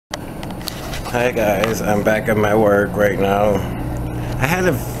Hi guys, I'm back at my work right now. I had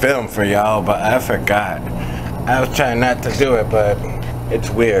a film for y'all, but I forgot. I was trying not to do it, but it's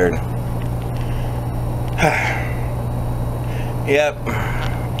weird. Yep,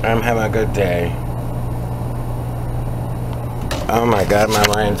 I'm having a good day. Oh my god, my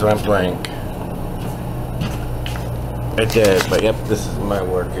minds went blank. It did, but yep, this is my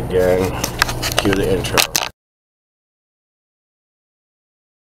work again. Cue the intro.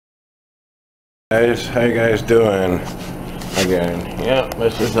 Guys, how you guys doing? Again, yep,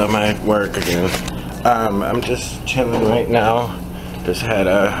 this is my work again. I'm just chilling right now. Just had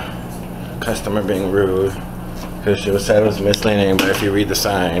a customer being rude because she said it was misleading, but if you read the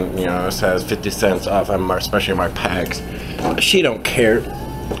sign, you know, it says 50 cents off on especially my packs. She don't care.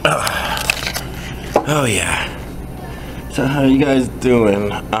 Oh yeah. So how you guys doing?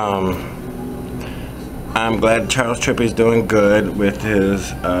 I'm glad Charles Trippy's doing good with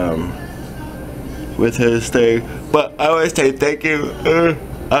his thing, but I always say thank you,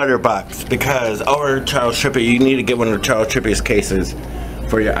 Otterbox, because Charles Trippy, you need to get one of Charles Trippy's cases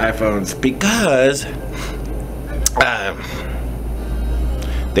for your iPhones because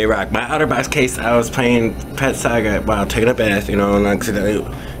they rock. My Otterbox case, I was playing Pet Saga while taking a bath, you know, and accidentally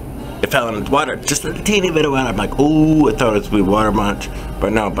it fell in the water, just a teeny bit of water. I'm like, ooh, I thought it would be water much,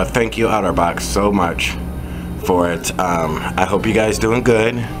 but no. But thank you, Otterbox, so much for it. I hope you guys doing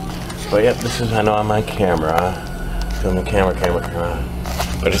good. But yep, this is, I know, on my camera. Doing the camera.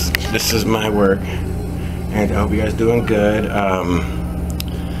 But this is my work. And I hope you guys doing good.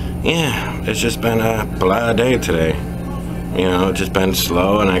 Yeah, it's just been a blah day today. You know, just been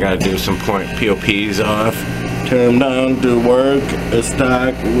slow, and I gotta do some POPs off. Turn them down, do work, a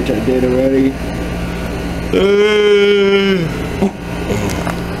stock, which I did already.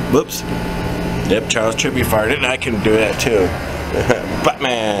 Whoops. Yep, Charles Trippy farted. I can do that too.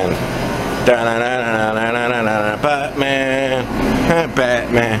 Batman.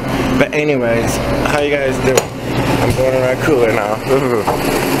 Batman. But anyways, how you guys doing? I'm going around cooler now.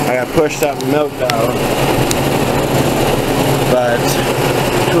 I got pushed up and milked out. But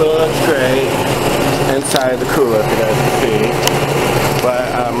cooler looks great. Inside the cooler, if you guys can see.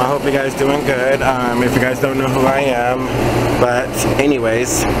 But I hope you guys doing good. If you guys don't know who I am. But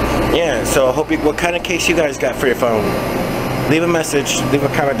anyways, yeah, so I hope what kind of case you guys got for your phone? Leave a message, leave a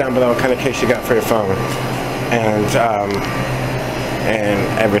comment down below what kind of case you got for your phone. And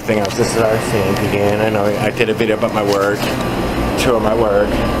everything else. This is our scene again. I know I did a video about my work, tour of my work.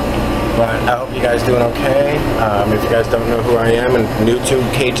 But I hope you guys doing okay. If you guys don't know who I am and new to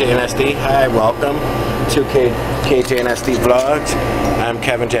KJNSD, hi, welcome to KJNSD Vlogs. I'm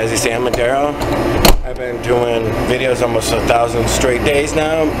Kevin Jazzy Sam Madero. I've been doing videos almost 1,000 straight days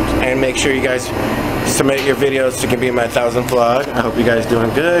now, and make sure you guys submit your videos so you can be in my 1,000th vlog. I hope you guys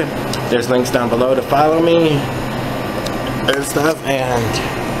doing good. There's links down below to follow me and stuff, and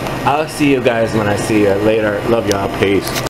I'll see you guys when I see you later. Love y'all, peace.